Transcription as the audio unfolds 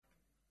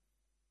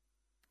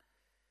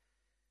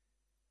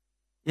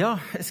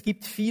Ja, es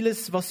gibt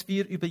vieles, was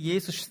wir über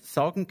Jesus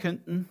sagen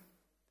könnten.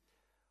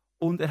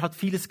 Und er hat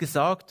vieles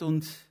gesagt.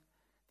 Und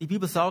die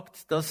Bibel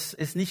sagt, dass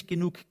es nicht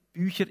genug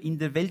Bücher in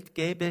der Welt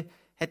gäbe,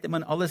 hätte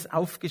man alles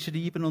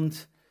aufgeschrieben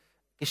und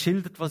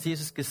geschildert, was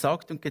Jesus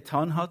gesagt und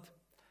getan hat.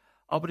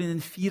 Aber in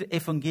den 4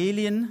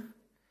 Evangelien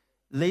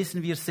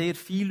lesen wir sehr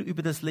viel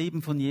über das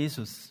Leben von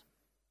Jesus.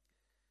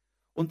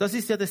 Und das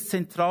ist ja das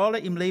Zentrale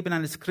im Leben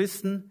eines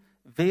Christen.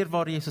 Wer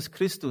war Jesus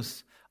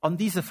Christus? An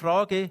dieser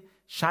Frage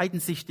scheiden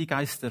sich die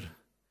Geister.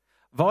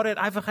 War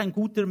er einfach ein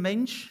guter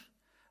Mensch?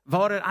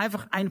 War er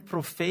einfach ein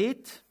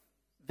Prophet?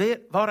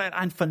 War er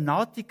ein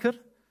Fanatiker?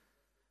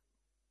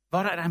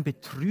 War er ein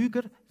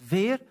Betrüger?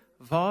 Wer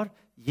war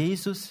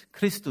Jesus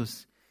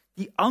Christus?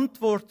 Die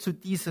Antwort zu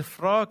dieser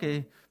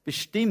Frage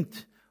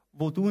bestimmt,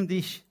 wo du und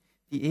ich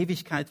die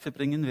Ewigkeit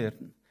verbringen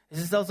werden. Es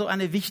ist also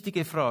eine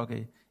wichtige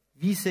Frage.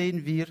 Wie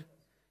sehen wir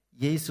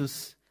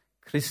Jesus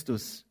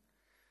Christus?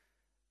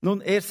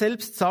 Nun, er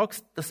selbst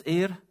sagt, dass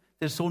er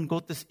der Sohn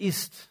Gottes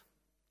ist.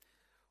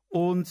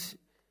 Und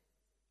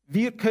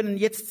wir können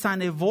jetzt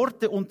seine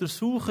Worte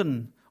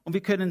untersuchen und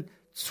wir können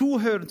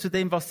zuhören zu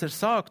dem, was er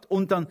sagt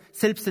und dann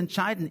selbst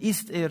entscheiden,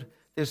 ist er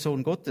der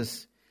Sohn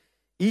Gottes.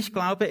 Ich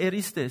glaube, er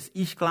ist es.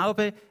 Ich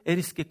glaube, er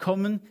ist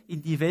gekommen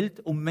in die Welt,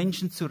 um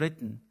Menschen zu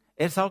retten.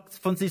 Er sagt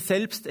von sich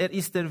selbst, er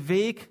ist der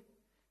Weg,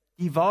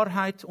 die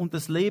Wahrheit und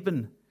das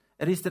Leben.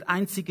 Er ist der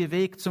einzige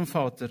Weg zum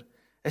Vater.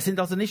 Es sind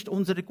also nicht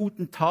unsere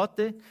guten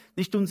Taten,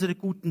 nicht unsere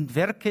guten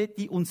Werke,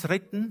 die uns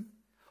retten,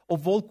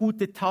 obwohl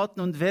gute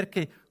Taten und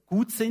Werke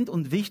gut sind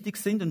und wichtig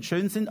sind und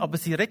schön sind, aber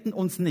sie retten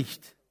uns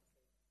nicht.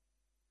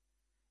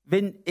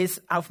 Wenn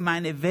es auf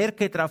meine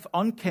Werke drauf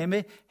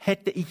ankäme,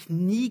 hätte ich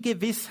nie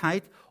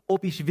Gewissheit,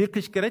 ob ich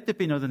wirklich gerettet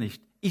bin oder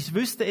nicht. Ich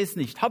wüsste es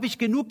nicht. Habe ich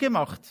genug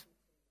gemacht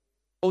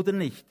oder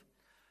nicht?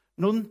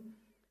 Nun,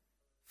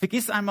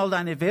 vergiss einmal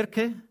deine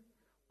Werke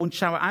und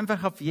schau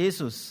einfach auf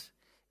Jesus.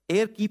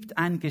 Er gibt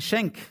ein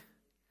Geschenk,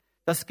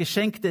 das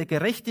Geschenk der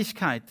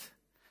Gerechtigkeit,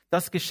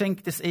 das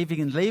Geschenk des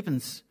ewigen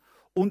Lebens.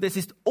 Und es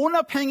ist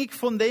unabhängig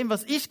von dem,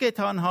 was ich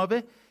getan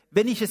habe.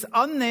 Wenn ich es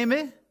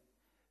annehme,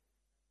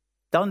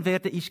 dann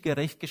werde ich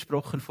gerecht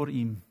gesprochen vor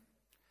ihm.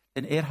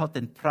 Denn er hat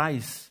den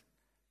Preis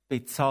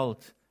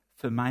bezahlt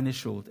für meine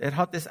Schuld. Er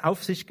hat es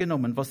auf sich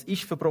genommen, was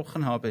ich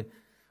verbrochen habe.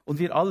 Und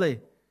wir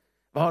alle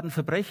waren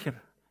Verbrecher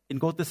in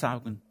Gottes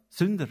Augen,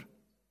 Sünder.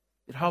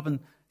 Wir haben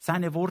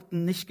seine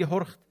Worten nicht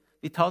gehorcht.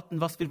 Wir taten,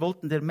 was wir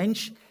wollten. Der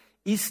Mensch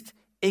ist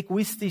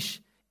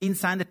egoistisch in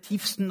seiner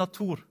tiefsten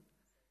Natur.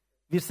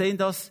 Wir sehen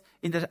das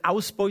in der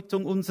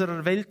Ausbeutung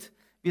unserer Welt.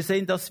 Wir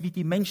sehen das, wie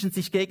die Menschen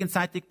sich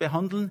gegenseitig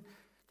behandeln.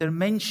 Der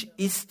Mensch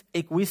ist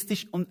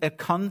egoistisch und er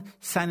kann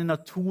seine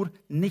Natur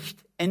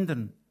nicht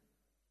ändern.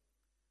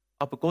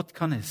 Aber Gott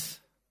kann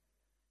es.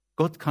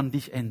 Gott kann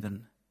dich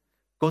ändern.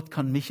 Gott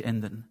kann mich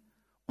ändern.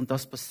 Und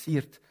das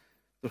passiert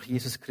durch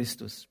Jesus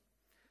Christus.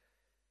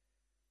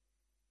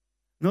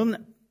 Nun,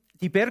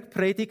 die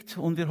Bergpredigt,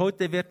 und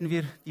heute werden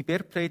wir die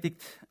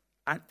Bergpredigt,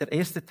 der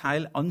erste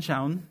Teil,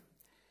 anschauen,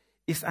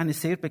 ist eine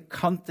sehr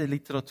bekannte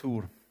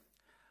Literatur.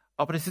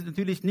 Aber es ist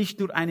natürlich nicht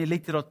nur eine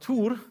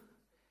Literatur,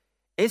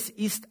 es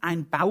ist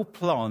ein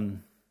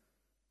Bauplan.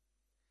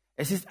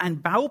 Es ist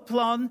ein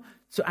Bauplan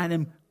zu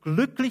einem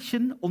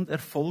glücklichen und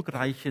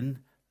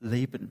erfolgreichen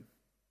Leben.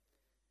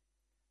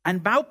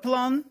 Ein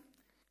Bauplan,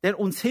 der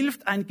uns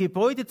hilft, ein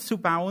Gebäude zu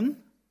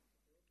bauen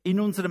in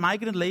unserem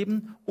eigenen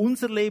Leben.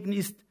 Unser Leben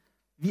ist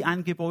wie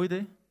ein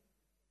Gebäude.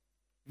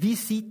 Wie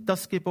sieht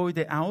das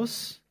Gebäude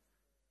aus?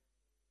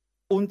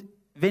 Und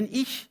wenn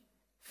ich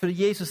für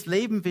Jesus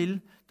leben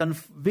will, dann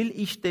will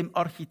ich dem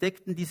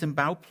Architekten, diesem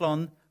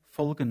Bauplan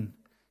folgen.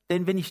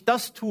 Denn wenn ich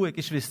das tue,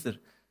 Geschwister,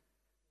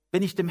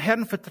 wenn ich dem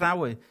Herrn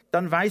vertraue,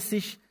 dann weiß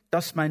ich,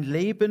 dass mein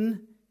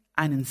Leben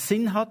einen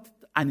Sinn hat,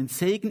 einen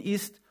Segen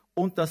ist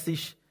und dass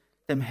ich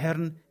dem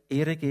Herrn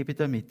Ehre gebe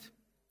damit.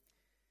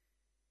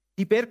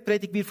 Die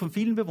Bergpredigt wird von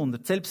vielen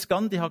bewundert. Selbst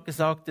Gandhi hat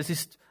gesagt, es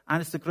ist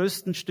eines der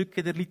größten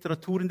Stücke der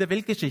Literatur in der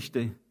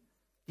Weltgeschichte,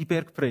 die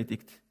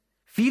Bergpredigt.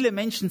 Viele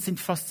Menschen sind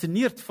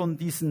fasziniert von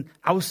diesen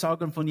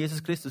Aussagen von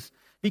Jesus Christus.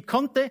 Wie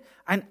konnte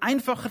ein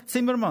einfacher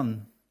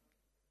Zimmermann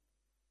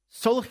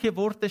solche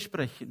Worte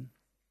sprechen?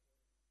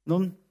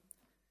 Nun,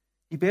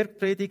 die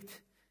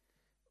Bergpredigt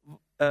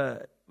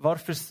war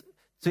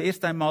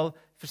zuerst einmal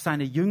für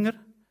seine Jünger.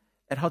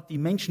 Er hat die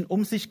Menschen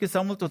um sich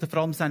gesammelt, oder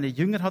vor allem seine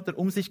Jünger hat er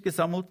um sich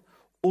gesammelt.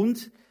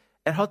 Und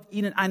er hat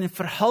ihnen einen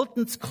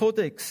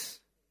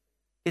Verhaltenskodex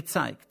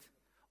gezeigt.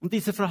 Und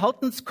dieser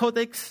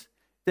Verhaltenskodex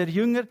der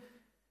Jünger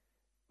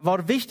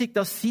war wichtig,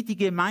 dass sie die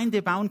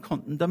Gemeinde bauen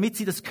konnten, damit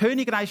sie das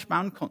Königreich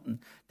bauen konnten.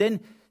 Denn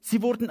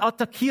sie wurden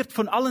attackiert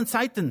von allen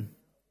Seiten.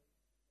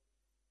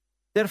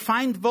 Der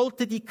Feind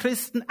wollte die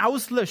Christen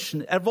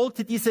auslöschen. Er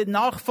wollte diese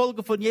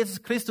Nachfolger von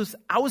Jesus Christus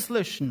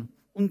auslöschen.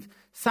 Und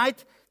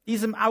seit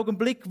diesem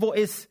Augenblick, wo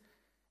es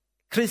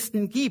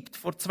Christen gibt,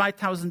 vor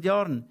 2000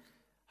 Jahren,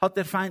 hat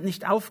der Feind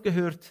nicht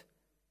aufgehört,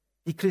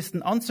 die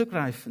Christen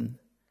anzugreifen.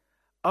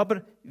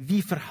 Aber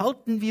wie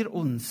verhalten wir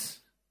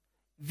uns?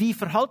 Wie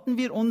verhalten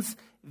wir uns,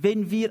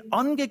 wenn wir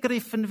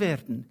angegriffen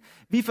werden?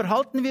 Wie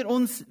verhalten wir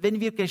uns, wenn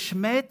wir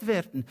geschmäht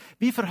werden?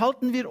 Wie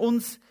verhalten wir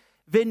uns,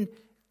 wenn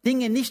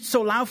Dinge nicht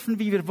so laufen,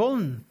 wie wir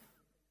wollen?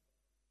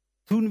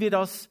 Tun wir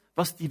das,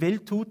 was die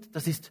Welt tut,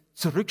 das ist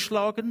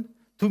zurückschlagen?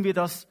 Tun wir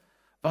das,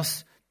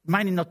 was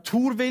meine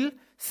Natur will,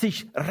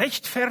 sich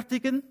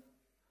rechtfertigen?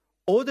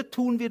 Oder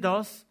tun wir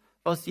das,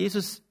 was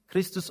Jesus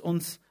Christus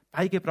uns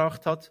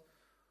beigebracht hat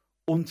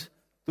und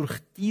durch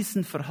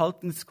diesen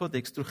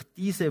Verhaltenskodex, durch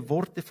diese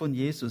Worte von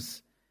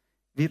Jesus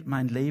wird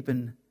mein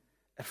Leben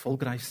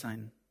erfolgreich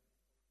sein?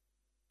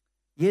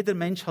 Jeder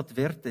Mensch hat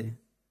Werte.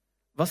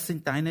 Was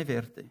sind deine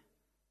Werte?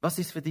 Was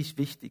ist für dich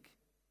wichtig?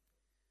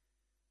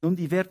 Nun,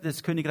 die Werte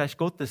des Königreichs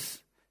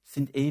Gottes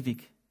sind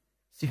ewig.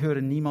 Sie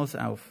hören niemals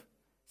auf.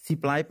 Sie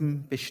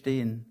bleiben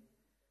bestehen.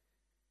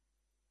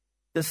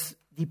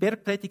 Die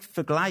Bergpredigt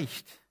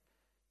vergleicht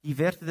die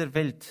Werte der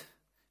Welt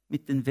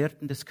mit den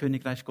Werten des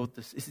Königreichs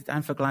Gottes. Es ist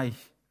ein Vergleich.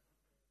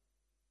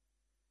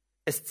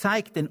 Es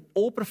zeigt den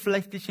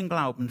oberflächlichen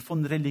Glauben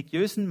von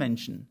religiösen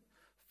Menschen,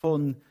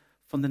 von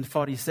den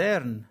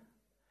Pharisäern,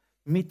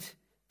 mit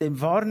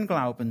dem wahren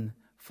Glauben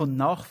von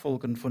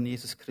Nachfolgern von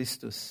Jesus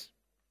Christus.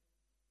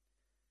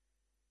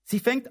 Sie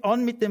fängt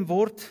an mit dem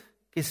Wort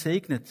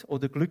gesegnet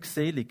oder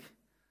glückselig.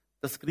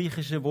 Das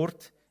griechische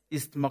Wort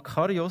ist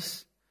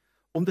Makarios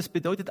und es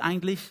bedeutet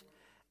eigentlich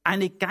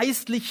eine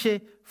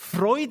geistliche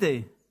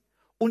Freude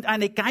und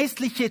eine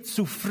geistliche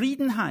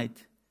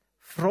Zufriedenheit.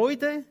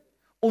 Freude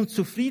und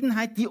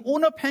Zufriedenheit, die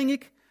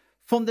unabhängig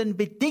von den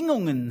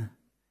Bedingungen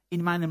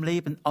in meinem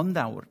Leben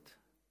andauert.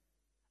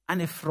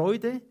 Eine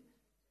Freude,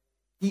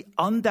 die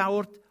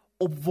andauert,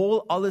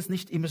 obwohl alles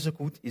nicht immer so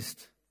gut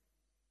ist.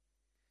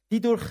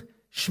 Die durch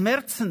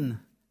Schmerzen,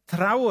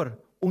 Trauer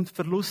und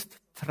Verlust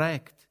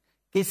trägt.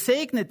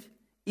 Gesegnet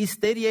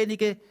ist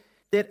derjenige,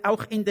 der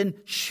auch in den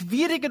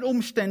schwierigen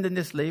Umständen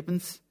des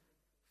Lebens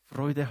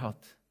Freude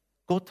hat.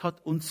 Gott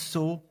hat uns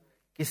so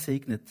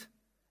gesegnet.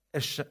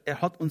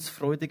 Er hat uns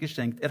Freude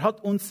geschenkt. Er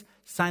hat uns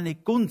seine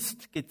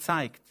Gunst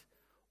gezeigt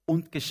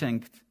und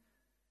geschenkt.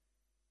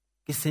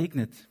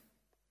 Gesegnet.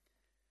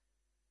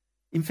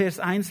 Im Vers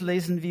 1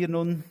 lesen wir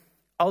nun,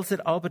 als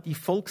er aber die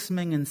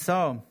Volksmengen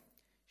sah,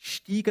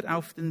 stieg er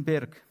auf den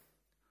Berg.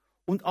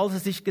 Und als er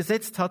sich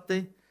gesetzt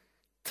hatte,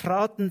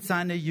 traten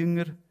seine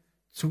Jünger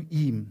zu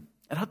ihm.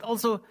 Er hat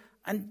also,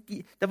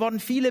 da waren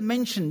viele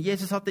Menschen,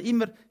 Jesus hatte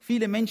immer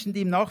viele Menschen,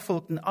 die ihm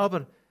nachfolgten,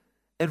 aber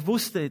er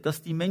wusste,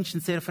 dass die Menschen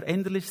sehr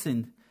veränderlich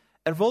sind.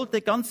 Er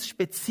wollte ganz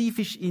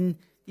spezifisch in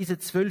diese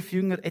 12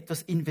 Jünger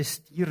etwas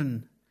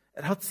investieren.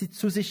 Er hat sie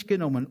zu sich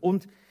genommen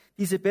und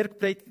diese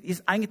Bergpredigt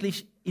ist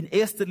eigentlich in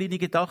erster Linie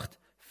gedacht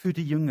für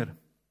die Jünger.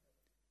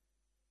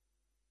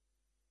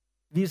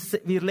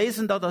 Wir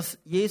lesen da, dass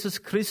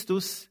Jesus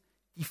Christus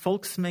die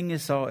Volksmenge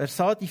sah. Er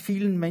sah die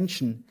vielen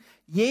Menschen.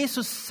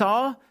 Jesus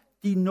sah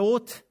die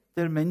Not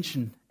der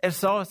Menschen. Er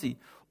sah sie.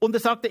 Und er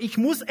sagte, ich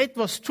muss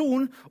etwas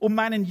tun, um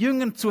meinen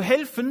Jüngern zu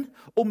helfen,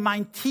 um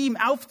mein Team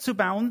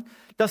aufzubauen,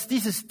 dass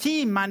dieses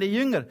Team, meine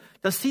Jünger,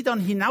 dass sie dann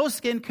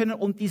hinausgehen können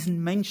und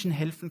diesen Menschen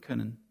helfen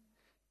können.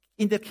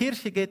 In der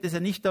Kirche geht es ja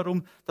nicht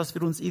darum, dass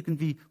wir uns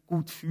irgendwie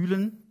gut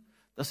fühlen,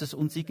 dass es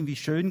uns irgendwie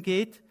schön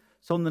geht,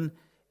 sondern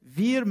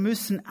wir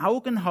müssen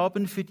Augen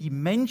haben für die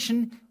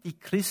Menschen, die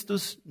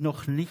Christus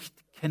noch nicht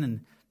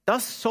kennen.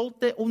 Das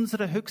sollte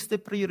unsere höchste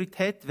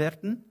Priorität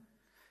werden,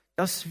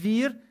 dass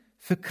wir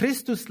für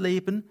Christus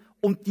leben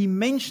und die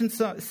Menschen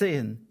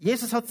sehen.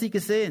 Jesus hat sie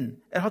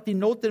gesehen. Er hat die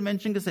Not der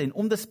Menschen gesehen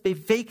und das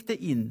bewegte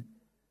ihn.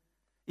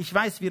 Ich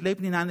weiß, wir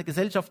leben in einer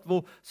Gesellschaft,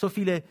 wo so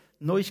viele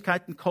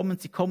Neuigkeiten kommen,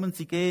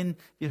 sie gehen.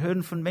 Wir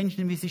hören von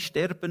Menschen, wie sie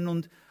sterben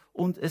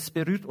und es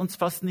berührt uns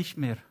fast nicht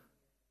mehr.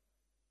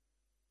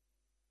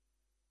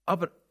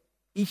 Aber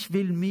ich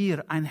will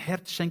mir ein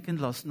Herz schenken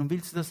lassen. Und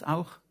willst du das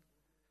auch?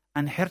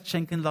 Ein Herz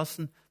schenken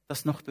lassen,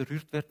 das noch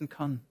berührt werden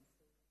kann.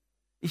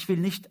 Ich will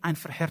nicht ein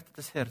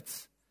verhärtetes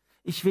Herz.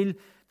 Ich will,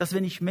 dass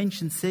wenn ich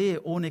Menschen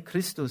sehe ohne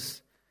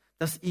Christus,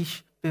 dass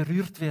ich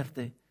berührt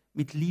werde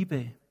mit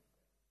Liebe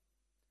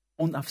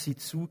und auf sie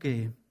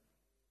zugehe.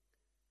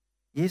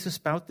 Jesus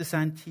baute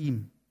sein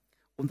Team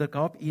und er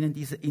gab ihnen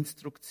diese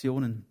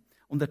Instruktionen.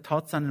 Und er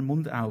tat seinen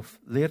Mund auf,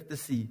 lehrte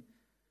sie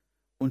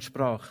und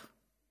sprach,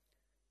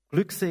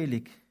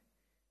 glückselig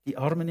die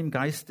Armen im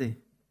Geiste,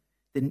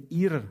 denn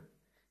ihrer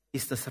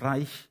ist das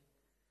Reich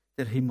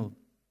der Himmel.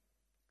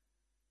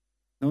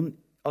 Nun,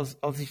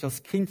 als ich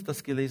als Kind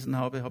das gelesen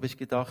habe, habe ich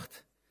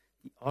gedacht,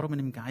 die Armen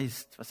im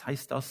Geist, was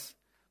heißt das?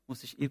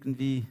 Muss ich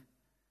irgendwie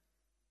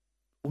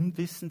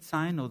unwissend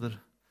sein oder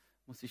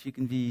muss ich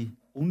irgendwie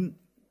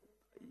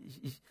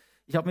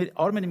ich habe mir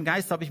Armen im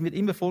Geist habe ich mir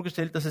immer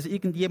vorgestellt, dass es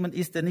irgendjemand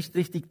ist, der nicht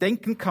richtig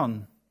denken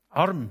kann.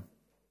 Arm.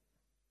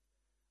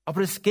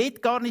 Aber es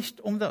geht gar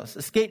nicht um das.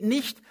 Es geht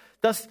nicht,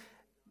 dass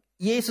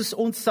Jesus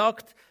uns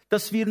sagt,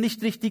 dass wir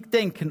nicht richtig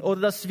denken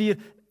oder dass wir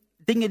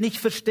Dinge nicht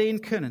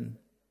verstehen können.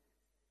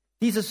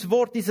 Dieses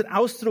Wort, dieser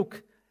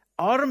Ausdruck,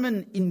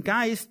 Armen im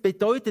Geist,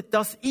 bedeutet,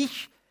 dass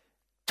ich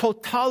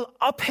total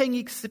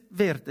abhängig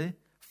werde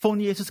von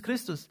Jesus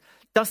Christus.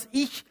 Dass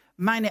ich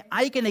meine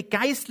eigene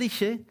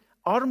geistliche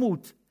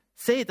Armut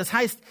sehe. Das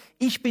heißt,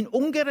 ich bin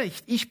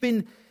ungerecht,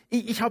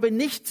 ich habe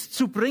nichts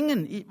zu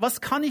bringen.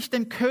 Was kann ich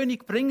dem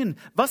König bringen?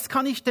 Was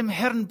kann ich dem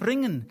Herrn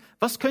bringen?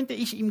 Was könnte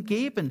ich ihm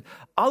geben?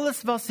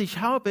 Alles, was ich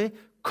habe,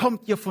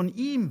 kommt ja von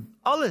ihm.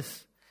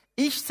 Alles.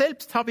 Ich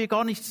selbst habe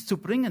gar nichts zu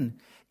bringen.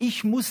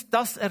 Ich muss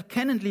das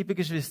erkennen, liebe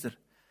Geschwister,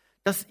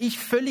 dass ich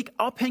völlig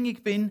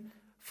abhängig bin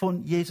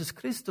von Jesus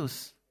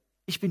Christus.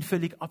 Ich bin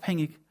völlig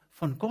abhängig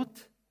von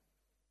Gott.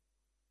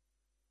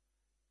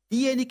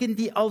 Diejenigen,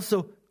 die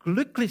also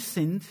glücklich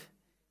sind,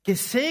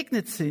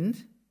 gesegnet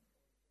sind,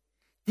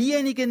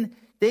 diejenigen,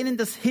 denen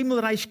das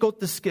Himmelreich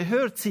Gottes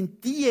gehört,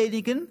 sind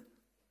diejenigen,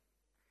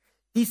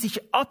 die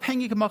sich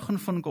abhängig machen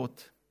von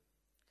Gott.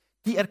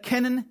 Die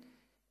erkennen,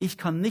 ich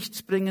kann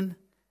nichts bringen,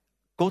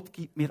 Gott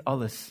gibt mir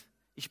alles.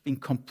 Ich bin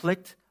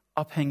komplett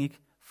abhängig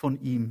von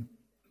ihm.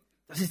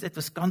 Das ist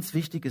etwas ganz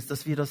Wichtiges,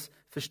 dass wir das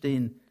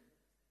verstehen.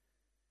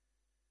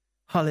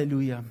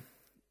 Halleluja.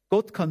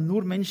 Gott kann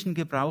nur Menschen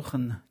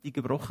gebrauchen, die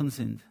gebrochen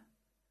sind,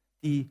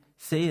 die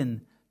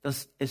sehen,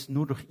 dass es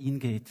nur durch ihn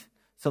geht.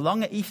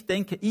 Solange ich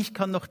denke, ich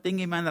kann noch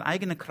Dinge in meiner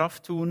eigenen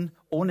Kraft tun,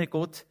 ohne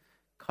Gott,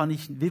 kann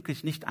ich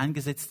wirklich nicht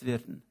eingesetzt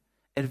werden.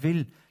 Er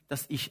will,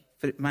 dass ich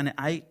für meine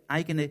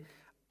eigene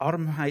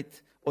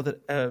Armheit oder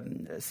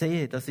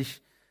sehe, dass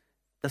ich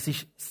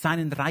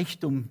seinen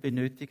Reichtum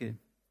benötige.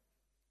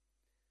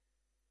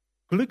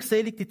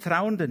 Glückselig die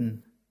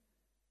Trauernden,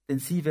 denn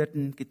sie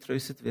werden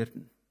getröstet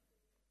werden.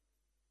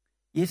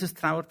 Jesus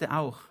trauerte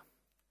auch.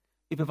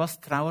 Über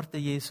was trauerte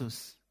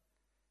Jesus?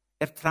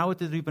 Er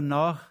trauerte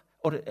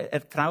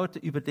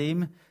über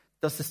dem,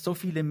 dass es so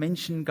viele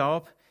Menschen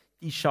gab,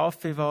 die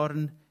Schafe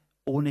waren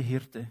ohne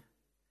Hirte.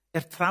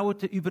 Er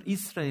trauerte über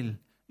Israel,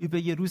 über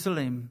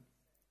Jerusalem.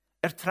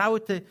 Er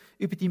trauerte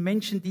über die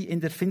Menschen, die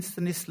in der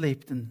Finsternis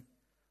lebten.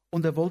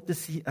 Und er wollte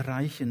sie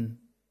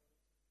erreichen.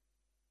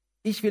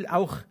 Ich will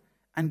auch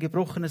ein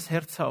gebrochenes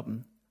Herz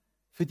haben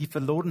für die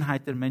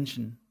Verlorenheit der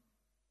Menschen.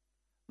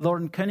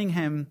 Lauren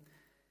Cunningham,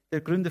 der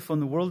Gründer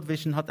von World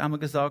Vision, hat einmal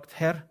gesagt,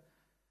 Herr,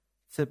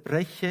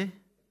 zerbreche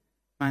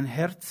mein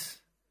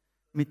Herz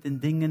mit den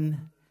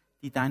Dingen,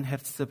 die dein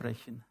Herz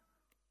zerbrechen.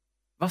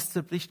 Was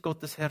zerbricht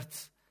Gottes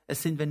Herz?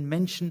 Es sind, wenn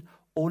Menschen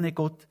ohne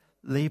Gott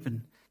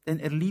leben. Denn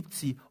er liebt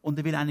sie und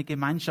er will eine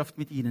Gemeinschaft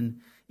mit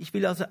ihnen. Ich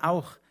will also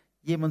auch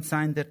jemand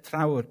sein, der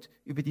trauert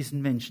über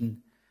diesen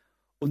Menschen.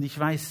 Und ich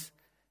weiß,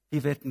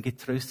 wir werden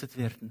getröstet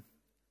werden.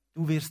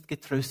 Du wirst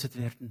getröstet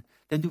werden.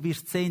 Denn du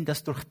wirst sehen,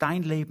 dass durch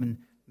dein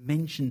Leben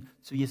Menschen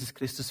zu Jesus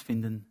Christus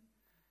finden.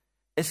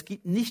 Es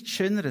gibt nichts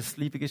Schöneres,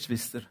 liebe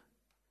Geschwister,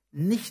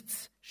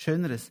 nichts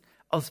Schöneres,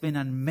 als wenn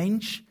ein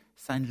Mensch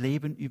sein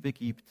Leben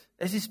übergibt.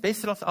 Es ist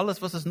besser als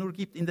alles, was es nur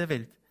gibt in der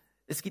Welt.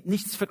 Es gibt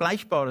nichts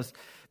Vergleichbares.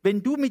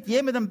 Wenn du mit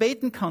jemandem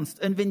beten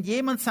kannst und wenn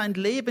jemand sein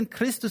Leben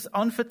Christus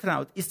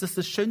anvertraut, ist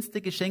das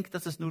schönste Geschenk,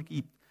 das es nur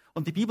gibt.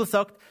 Und die Bibel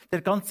sagt,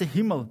 der ganze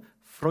Himmel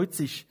freut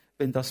sich,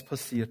 wenn das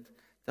passiert.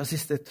 Das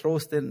ist der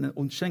Trost, der er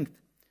uns schenkt.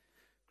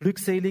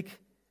 Glückselig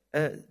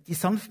die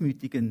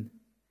Sanftmütigen,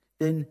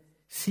 denn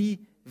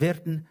sie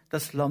werden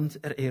das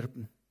Land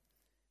ererben.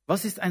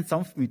 Was ist ein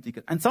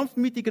Sanftmütiger? Ein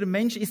sanftmütiger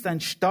Mensch ist ein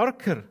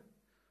starker,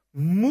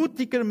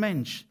 mutiger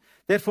Mensch,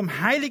 der vom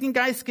Heiligen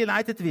Geist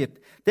geleitet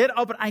wird, der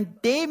aber ein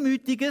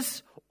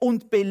demütiges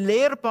und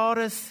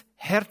belehrbares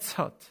Herz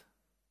hat.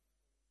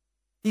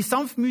 Die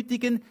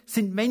Sanftmütigen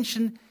sind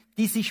Menschen,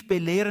 die sich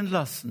belehren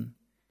lassen,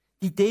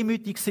 die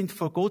demütig sind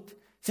vor Gott.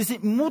 Sie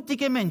sind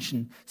mutige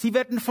Menschen, sie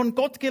werden von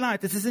Gott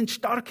geleitet, sie sind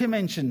starke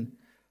Menschen,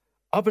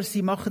 aber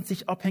sie machen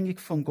sich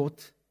abhängig von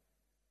Gott.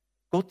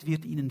 Gott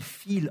wird ihnen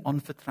viel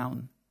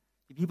anvertrauen.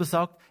 Die Bibel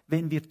sagt,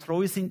 wenn wir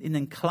treu sind in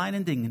den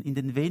kleinen Dingen, in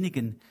den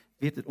wenigen,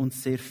 wird er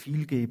uns sehr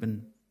viel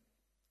geben.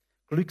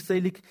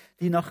 Glückselig,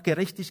 die nach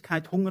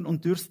Gerechtigkeit hungern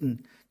und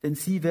dürsten, denn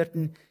sie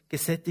werden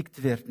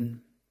gesättigt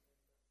werden.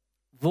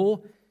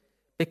 Wo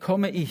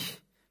bekomme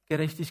ich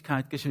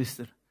Gerechtigkeit,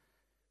 Geschwister?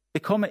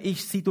 Bekomme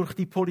ich sie durch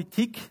die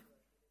Politik?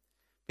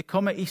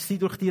 Bekomme ich sie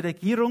durch die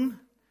Regierung?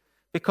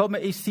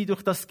 Bekomme ich sie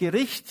durch das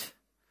Gericht?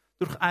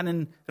 Durch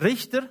einen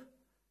Richter?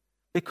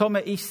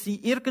 Bekomme ich sie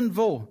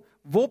irgendwo?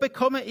 Wo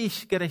bekomme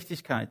ich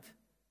Gerechtigkeit?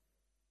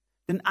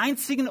 Den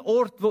einzigen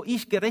Ort, wo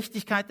ich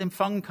Gerechtigkeit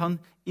empfangen kann,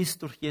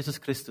 ist durch Jesus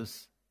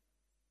Christus.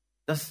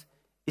 Das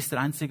ist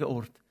der einzige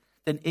Ort.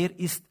 Denn er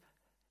ist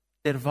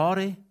der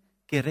wahre,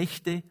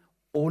 gerechte,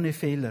 ohne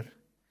Fehler.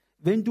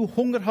 Wenn du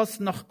Hunger hast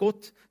nach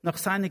Gott, nach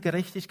seiner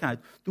Gerechtigkeit,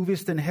 du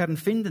wirst den Herrn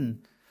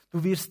finden.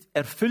 Du wirst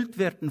erfüllt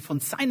werden von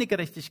seiner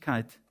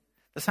Gerechtigkeit.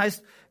 Das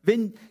heißt,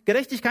 wenn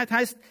Gerechtigkeit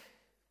heißt,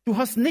 du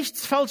hast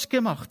nichts falsch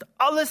gemacht.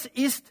 Alles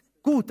ist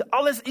gut,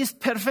 alles ist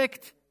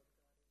perfekt.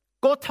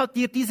 Gott hat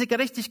dir diese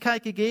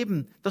Gerechtigkeit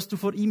gegeben, dass du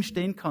vor ihm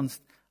stehen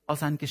kannst,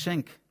 als ein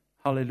Geschenk.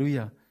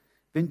 Halleluja.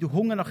 Wenn du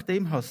Hunger nach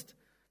dem hast,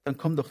 dann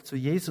komm doch zu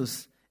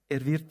Jesus.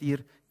 Er wird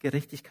dir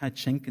Gerechtigkeit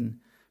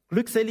schenken.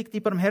 Glückselig die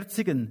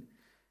Barmherzigen,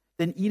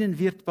 denn ihnen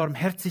wird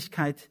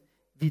Barmherzigkeit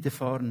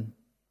widerfahren.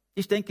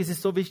 Ich denke, es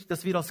ist so wichtig,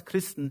 dass wir als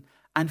Christen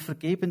ein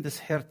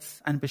vergebendes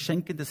Herz, ein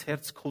beschenkendes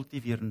Herz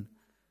kultivieren.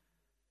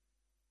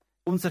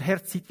 Unser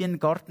Herz sieht wie ein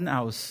Garten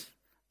aus,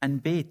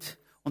 ein Beet,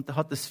 und da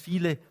hat es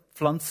viele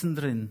Pflanzen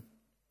drin.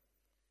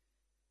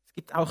 Es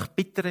gibt auch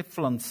bittere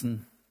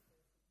Pflanzen,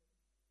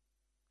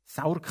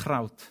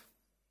 Sauerkraut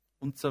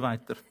und so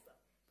weiter.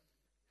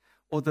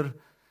 Oder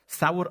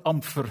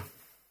Sauerampfer.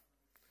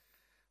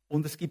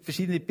 Und es gibt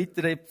verschiedene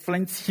bittere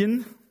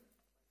Pflänzchen.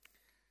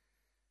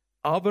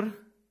 Aber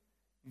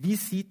wie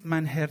sieht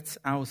mein Herz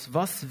aus?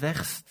 Was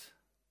wächst?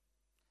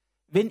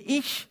 Wenn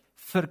ich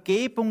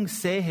Vergebung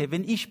sehe,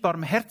 wenn ich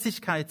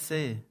Barmherzigkeit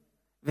sehe,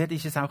 werde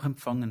ich es auch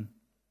empfangen.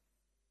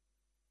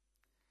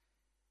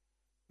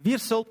 Wir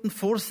sollten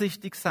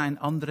vorsichtig sein,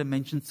 andere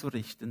Menschen zu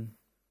richten.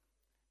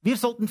 Wir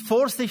sollten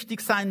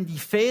vorsichtig sein, die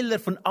Fehler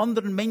von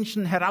anderen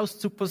Menschen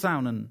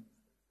herauszuposaunen.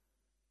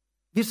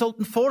 Wir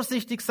sollten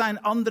vorsichtig sein,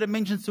 andere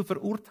Menschen zu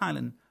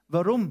verurteilen.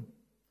 Warum?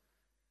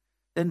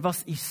 Denn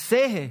was ich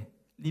sehe,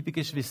 liebe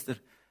Geschwister,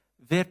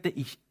 werde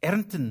ich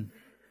ernten.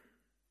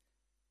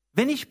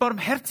 Wenn ich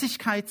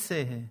Barmherzigkeit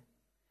sehe,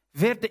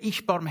 werde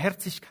ich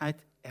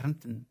Barmherzigkeit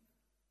ernten.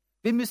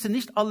 Wir müssen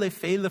nicht alle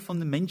Fehler von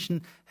den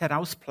Menschen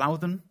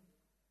herausplaudern.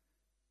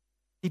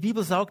 Die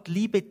Bibel sagt,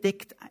 Liebe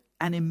deckt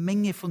eine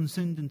Menge von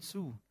Sünden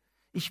zu.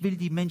 Ich will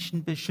die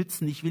Menschen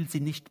beschützen, ich will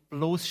sie nicht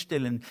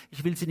bloßstellen,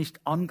 ich will sie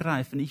nicht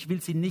angreifen, ich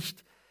will sie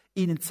nicht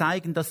ihnen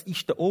zeigen, dass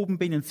ich da oben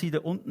bin und sie da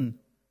unten.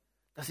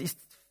 Das ist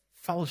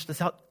falsch,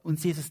 das hat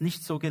uns Jesus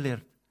nicht so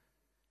gelehrt.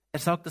 Er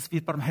sagt, dass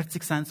wir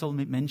barmherzig sein sollen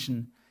mit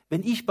Menschen.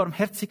 Wenn ich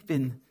barmherzig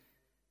bin,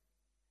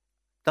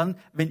 dann,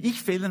 wenn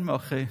ich Fehler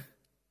mache,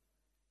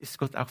 ist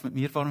Gott auch mit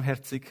mir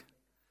barmherzig.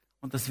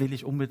 Und das will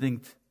ich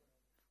unbedingt.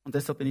 Und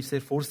deshalb bin ich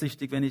sehr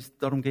vorsichtig, wenn es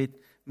darum geht,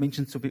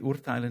 Menschen zu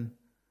beurteilen.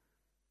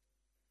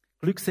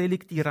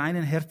 Glückselig, die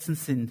reinen Herzen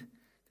sind,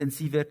 denn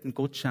sie werden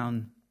Gott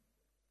schauen.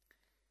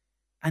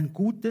 Ein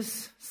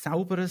gutes,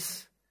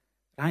 sauberes,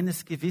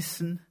 reines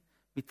Gewissen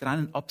mit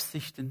reinen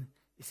Absichten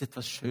ist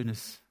etwas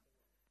Schönes.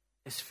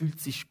 Es fühlt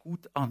sich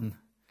gut an,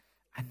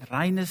 ein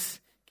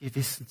reines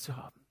Gewissen zu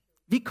haben.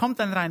 Wie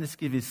kommt ein reines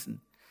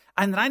Gewissen?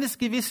 Ein reines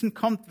Gewissen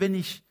kommt, wenn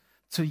ich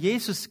zu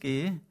Jesus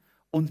gehe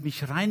und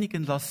mich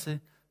reinigen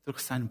lasse durch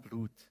sein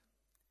Blut.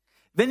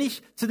 Wenn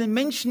ich zu den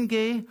Menschen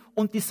gehe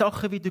und die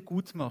Sache wieder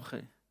gut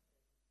mache.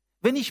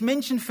 Wenn ich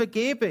Menschen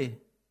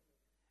vergebe,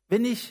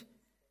 wenn ich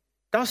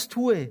das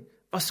tue,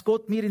 was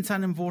Gott mir in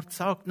seinem Wort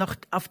sagt,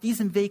 auf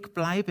diesem Weg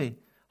bleibe,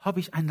 habe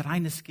ich ein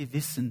reines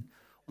Gewissen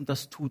und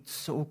das tut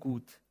so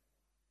gut.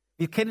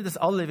 Wir kennen das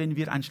alle, wenn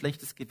wir ein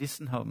schlechtes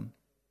Gewissen haben.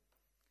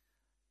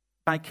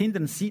 Bei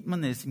Kindern sieht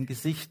man es im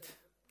Gesicht.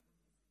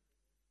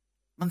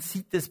 Man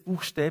sieht es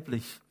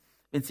buchstäblich,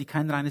 wenn sie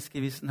kein reines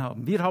Gewissen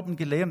haben. Wir haben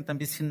gelernt, ein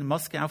bisschen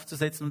Maske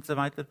aufzusetzen und so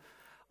weiter,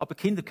 aber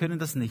Kinder können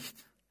das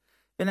nicht.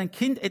 Wenn ein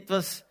Kind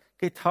etwas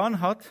getan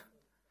hat,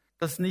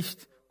 das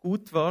nicht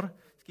gut war.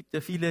 Es gibt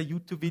ja viele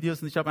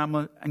YouTube-Videos und ich habe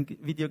einmal ein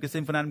Video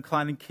gesehen von einem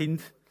kleinen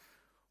Kind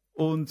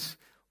und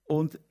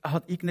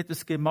hat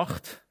irgendetwas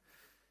gemacht.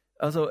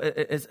 Also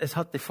es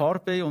hatte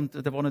Farbe und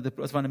es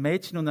war ein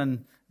Mädchen und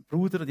ein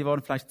Bruder, die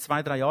waren vielleicht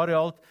 2-3 Jahre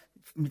alt,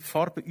 mit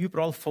Farbe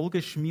überall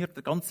vollgeschmiert,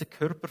 der ganze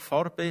Körper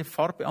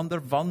Farbe an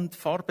der Wand,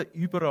 Farbe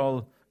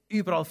überall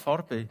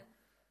Farbe.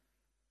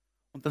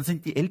 Und dann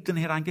sind die Eltern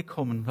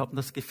hereingekommen und haben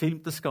das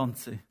gefilmt, das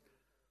Ganze.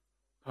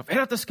 Aber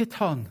wer hat das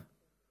getan?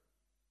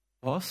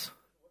 Was?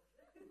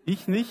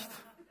 Ich nicht?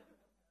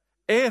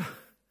 Er.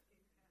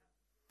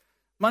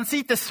 Man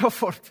sieht es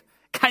sofort.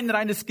 Kein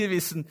reines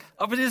Gewissen.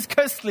 Aber das ist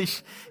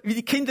köstlich.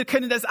 Die Kinder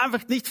können das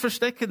einfach nicht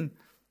verstecken.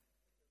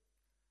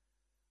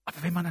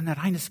 Aber wenn man ein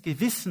reines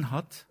Gewissen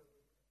hat,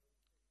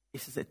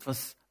 ist es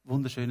etwas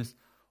Wunderschönes.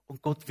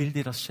 Und Gott will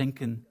dir das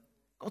schenken.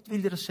 Gott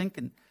will dir das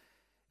schenken.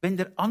 Wenn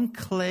der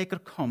Ankläger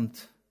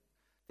kommt,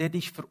 der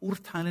dich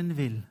verurteilen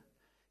will,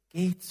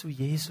 geh zu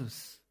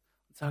Jesus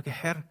und sage,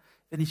 Herr,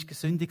 wenn ich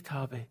gesündigt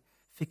habe,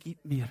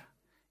 vergib mir.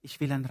 Ich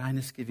will ein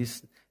reines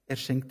Gewissen. Er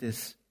schenkt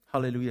es.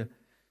 Halleluja.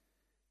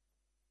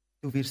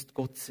 Du wirst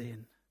Gott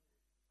sehen.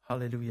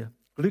 Halleluja.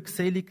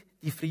 Glückselig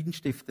die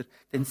Friedensstifter,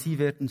 denn sie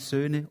werden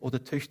Söhne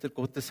oder Töchter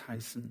Gottes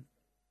heißen.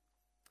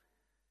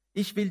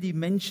 Ich will die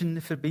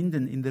Menschen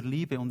verbinden in der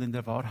Liebe und in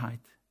der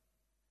Wahrheit.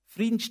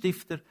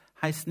 Friedensstifter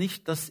heißt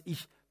nicht, dass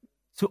ich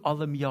zu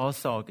allem Ja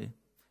sage.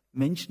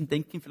 Menschen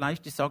denken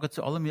vielleicht, ich sage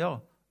zu allem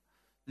Ja.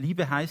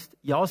 Liebe heißt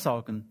Ja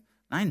sagen.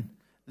 Nein,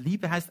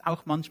 Liebe heißt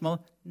auch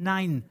manchmal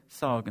Nein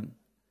sagen.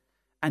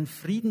 Ein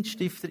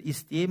Friedensstifter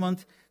ist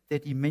jemand, der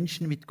die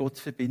Menschen mit Gott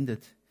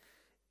verbindet.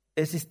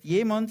 Es ist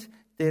jemand,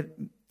 der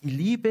die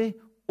Liebe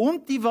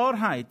und die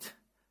Wahrheit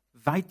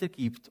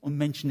weitergibt und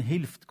Menschen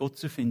hilft, Gott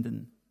zu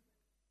finden.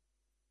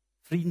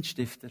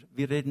 Friedensstifter.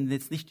 Wir reden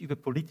jetzt nicht über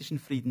politischen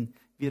Frieden,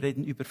 wir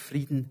reden über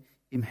Frieden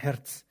im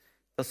Herz.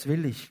 Das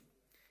will ich.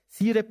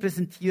 Sie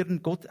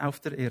repräsentieren Gott auf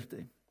der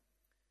Erde.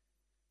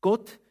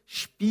 Gott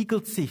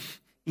spiegelt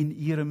sich in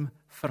ihrem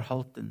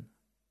Verhalten.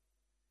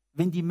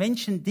 Wenn die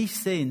Menschen dich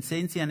sehen,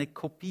 sehen sie eine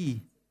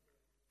Kopie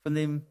von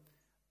dem,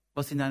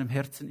 was in deinem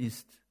Herzen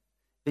ist.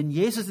 Wenn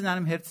Jesus in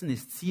deinem Herzen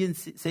ist, sehen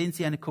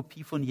sie eine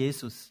Kopie von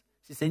Jesus.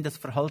 Sie sehen das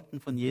Verhalten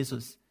von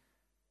Jesus.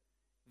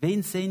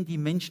 Wen sehen die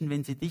Menschen,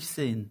 wenn sie dich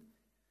sehen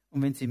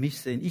und wenn sie mich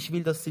sehen? Ich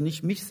will, dass sie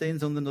nicht mich sehen,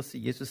 sondern dass sie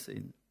Jesus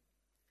sehen.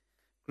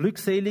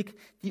 Glückselig,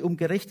 die um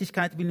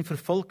Gerechtigkeit willen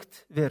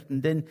verfolgt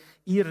werden, denn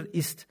ihrer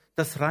ist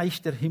das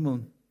Reich der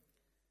Himmel.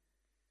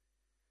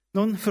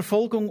 Nun,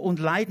 Verfolgung und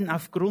Leiden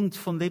aufgrund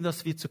von dem,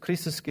 dass wir zu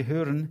Christus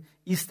gehören,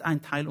 ist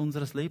ein Teil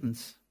unseres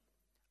Lebens.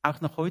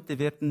 Auch noch heute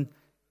werden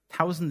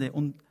Tausende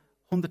und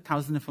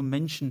Hunderttausende von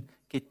Menschen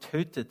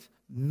getötet,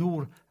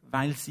 nur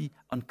weil sie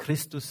an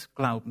Christus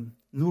glauben,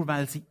 nur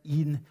weil sie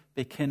ihn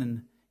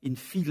bekennen. In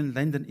vielen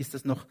Ländern ist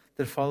das noch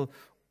der Fall.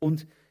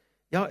 Und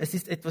ja, es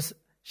ist etwas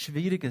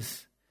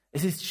Schwieriges.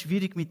 Es ist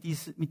schwierig, mit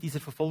dieser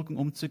Verfolgung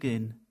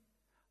umzugehen.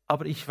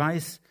 Aber ich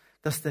weiß,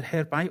 dass der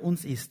Herr bei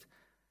uns ist.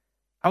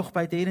 Auch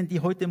bei denen, die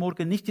heute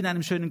Morgen nicht in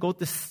einem schönen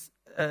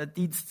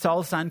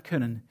Gottesdienstsaal sein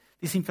können.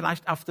 Die sind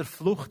vielleicht auf der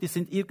Flucht, die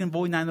sind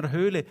irgendwo in einer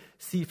Höhle.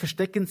 Sie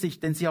verstecken sich,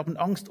 denn sie haben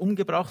Angst,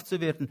 umgebracht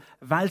zu werden,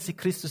 weil sie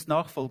Christus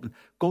nachfolgen.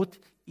 Gott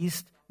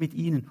ist mit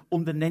ihnen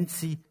und er nennt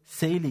sie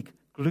selig,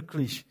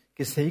 glücklich,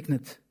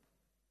 gesegnet.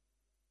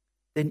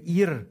 Denn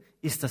ihr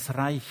ist das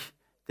Reich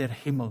der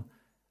Himmel.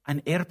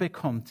 Ein Erbe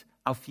kommt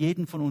auf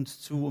jeden von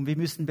uns zu und wir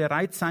müssen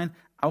bereit sein,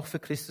 auch für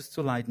Christus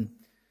zu leiden.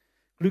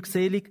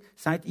 Glückselig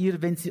seid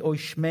ihr, wenn sie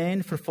euch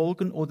schmähen,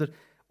 verfolgen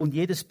und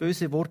jedes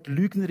böse Wort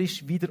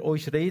lügnerisch wider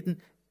euch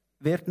reden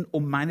werden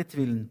um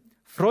meinetwillen.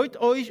 Freut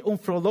euch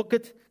und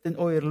frohlocket, denn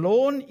euer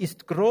Lohn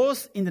ist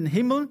groß in den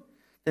Himmel,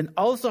 denn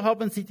also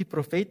haben sie die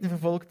Propheten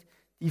verfolgt,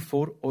 die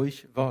vor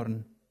euch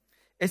waren.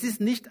 Es ist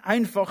nicht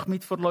einfach,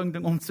 mit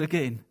Verleumdung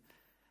umzugehen.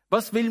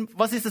 Was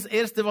ist das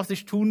Erste, was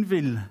ich tun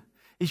will?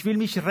 Ich will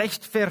mich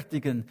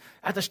rechtfertigen.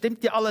 Ja, das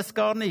stimmt ja alles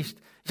gar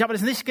nicht. Ich habe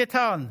es nicht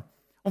getan.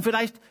 Und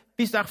vielleicht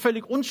bist du auch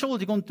völlig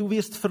unschuldig und du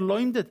wirst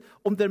verleumdet.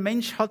 Und der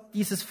Mensch hat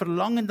dieses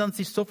Verlangen, dann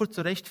sich sofort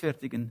zu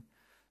rechtfertigen.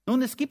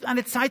 Nun, es gibt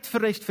eine Zeit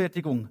für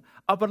Rechtfertigung,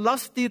 aber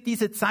lass dir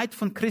diese Zeit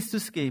von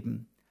Christus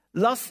geben.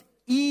 Lass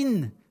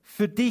ihn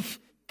für dich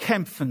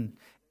kämpfen.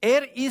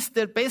 Er ist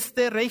der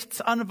beste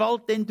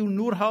Rechtsanwalt, den du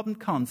nur haben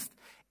kannst.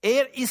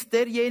 Er ist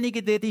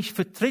derjenige, der dich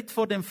vertritt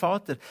vor dem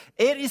Vater.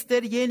 Er ist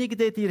derjenige,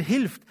 der dir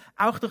hilft,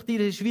 auch durch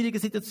diese schwierige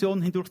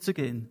Situation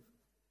hindurchzugehen.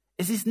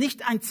 Es ist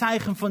nicht ein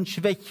Zeichen von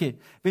Schwäche,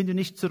 wenn du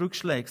nicht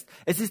zurückschlägst.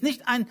 Es ist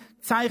nicht ein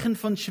Zeichen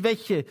von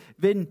Schwäche,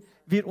 wenn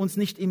wir uns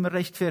nicht immer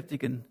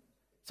rechtfertigen,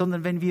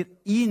 sondern wenn wir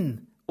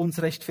ihn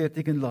uns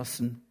rechtfertigen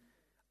lassen.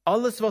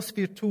 Alles, was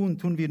wir tun,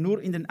 tun wir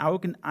nur in den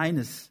Augen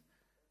eines,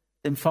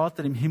 dem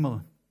Vater im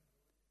Himmel.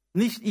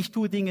 Ich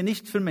tue Dinge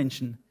nicht für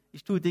Menschen,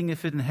 ich tue Dinge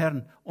für den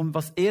Herrn. Und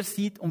was er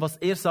sieht und was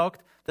er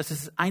sagt, das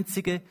ist das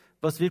Einzige,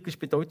 was wirklich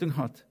Bedeutung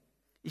hat.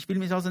 Ich will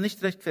mich also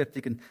nicht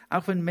rechtfertigen,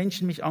 auch wenn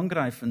Menschen mich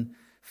angreifen.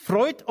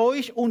 Freut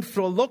euch und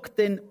frohlockt,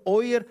 denn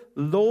euer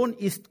Lohn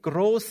ist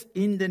groß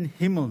in den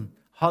Himmeln.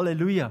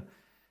 Halleluja.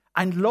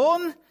 Ein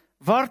Lohn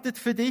wartet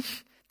für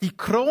dich, die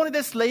Krone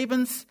des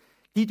Lebens,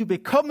 die du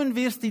bekommen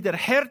wirst, die der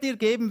Herr dir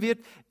geben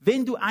wird,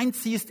 wenn du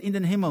einziehst in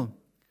den Himmel.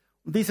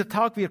 Und dieser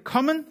Tag wird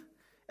kommen.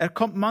 Er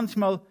kommt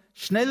manchmal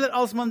schneller,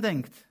 als man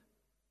denkt.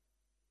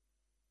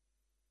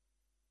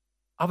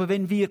 Aber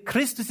wenn wir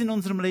Christus in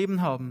unserem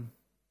Leben haben,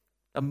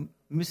 dann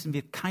müssen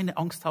wir keine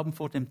Angst haben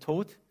vor dem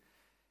Tod.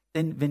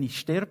 Denn wenn ich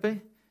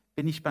sterbe,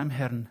 bin ich beim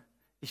Herrn.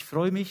 Ich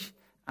freue mich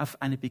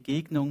auf eine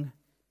Begegnung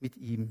mit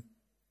ihm.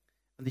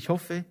 Und ich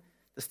hoffe,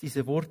 dass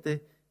diese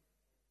Worte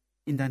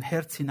in dein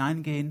Herz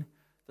hineingehen,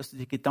 dass du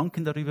dir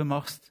Gedanken darüber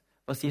machst,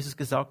 was Jesus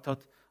gesagt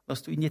hat,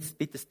 dass du ihn jetzt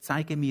bittest,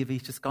 zeige mir, wie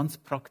ich das ganz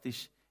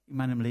praktisch in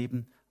meinem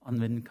Leben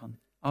anwenden kann.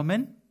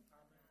 Amen.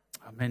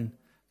 Amen.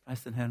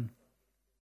 Preis den Herrn.